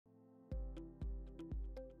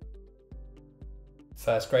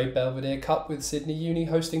First grade Belvidere Cup with Sydney Uni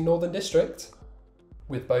hosting Northern District.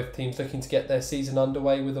 With both teams looking to get their season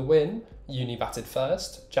underway with a win, Uni batted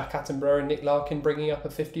first, Jack Attenborough and Nick Larkin bringing up a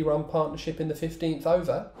 50-run partnership in the 15th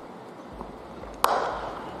over.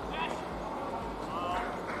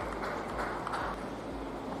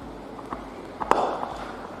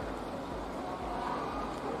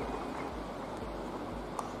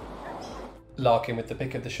 Larkin with the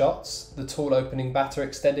pick of the shots, the tall opening batter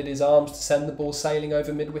extended his arms to send the ball sailing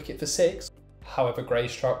over mid-wicket for 6. However, Gray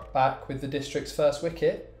struck back with the district's first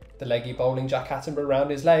wicket, the leggy bowling Jack Attenborough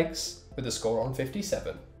round his legs, with the score on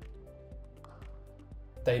 57.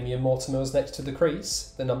 Damien Mortimer was next to the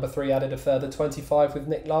crease, the number 3 added a further 25 with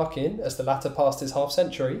Nick Larkin as the latter passed his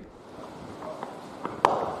half-century.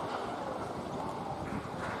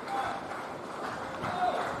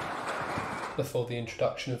 Before the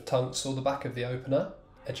introduction of Tunks saw the back of the opener,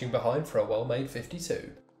 edging behind for a well-made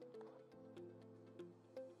 52.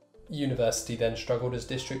 University then struggled as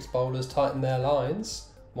District's bowlers tightened their lines,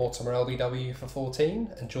 Mortimer LBW for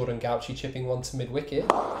 14 and Jordan Gauchi chipping one to mid-wicket.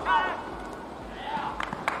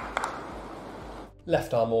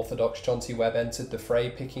 Left-arm orthodox Jonty Webb entered the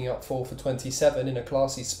fray picking up 4 for 27 in a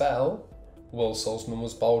classy spell. Will Salzman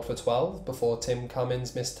was bowled for 12 before Tim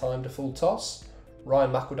Cummins mistimed a full toss.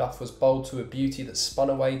 Ryan McElduff was bowled to a beauty that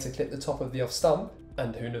spun away to clip the top of the off stump,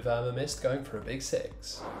 and Huna Verma missed going for a big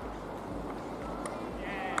 6.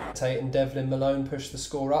 Tate and Devlin Malone pushed the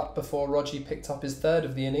score up before Rogie picked up his third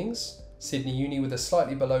of the innings, Sydney Uni with a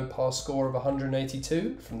slightly below par score of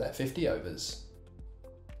 182 from their 50 overs.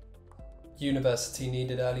 University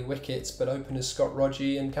needed early wickets, but openers Scott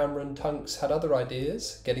Rogie and Cameron Tunks had other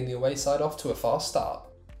ideas, getting the away side off to a fast start.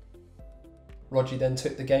 Rogie then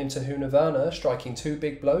took the game to Huna Verma, striking 2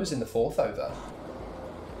 big blows in the 4th over.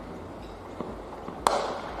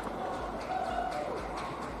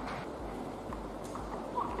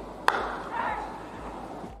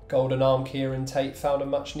 Golden arm Kieran Tate found a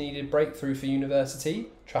much needed breakthrough for University,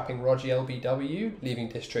 trapping Rogie LBW, leaving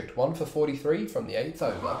District 1 for 43 from the 8th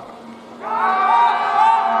over.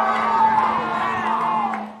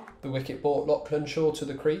 The wicket brought Lachlan Shaw to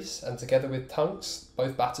the crease, and together with Tunks,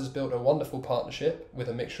 both batters built a wonderful partnership with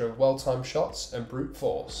a mixture of well-timed shots and brute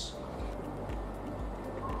force.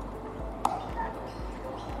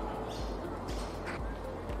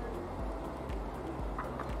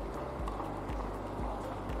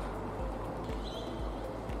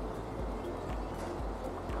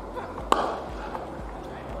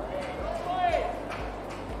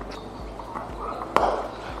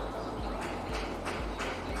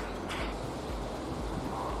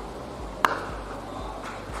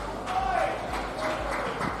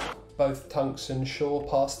 Both Tunks and Shaw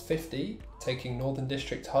passed 50, taking Northern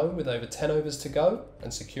District home with over 10 overs to go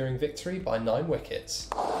and securing victory by 9 wickets.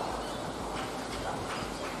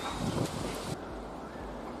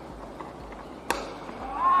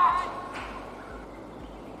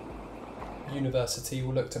 University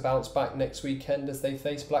will look to bounce back next weekend as they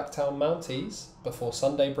face Blacktown Mounties, before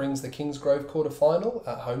Sunday brings the Kingsgrove quarter-final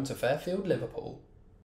at home to Fairfield, Liverpool.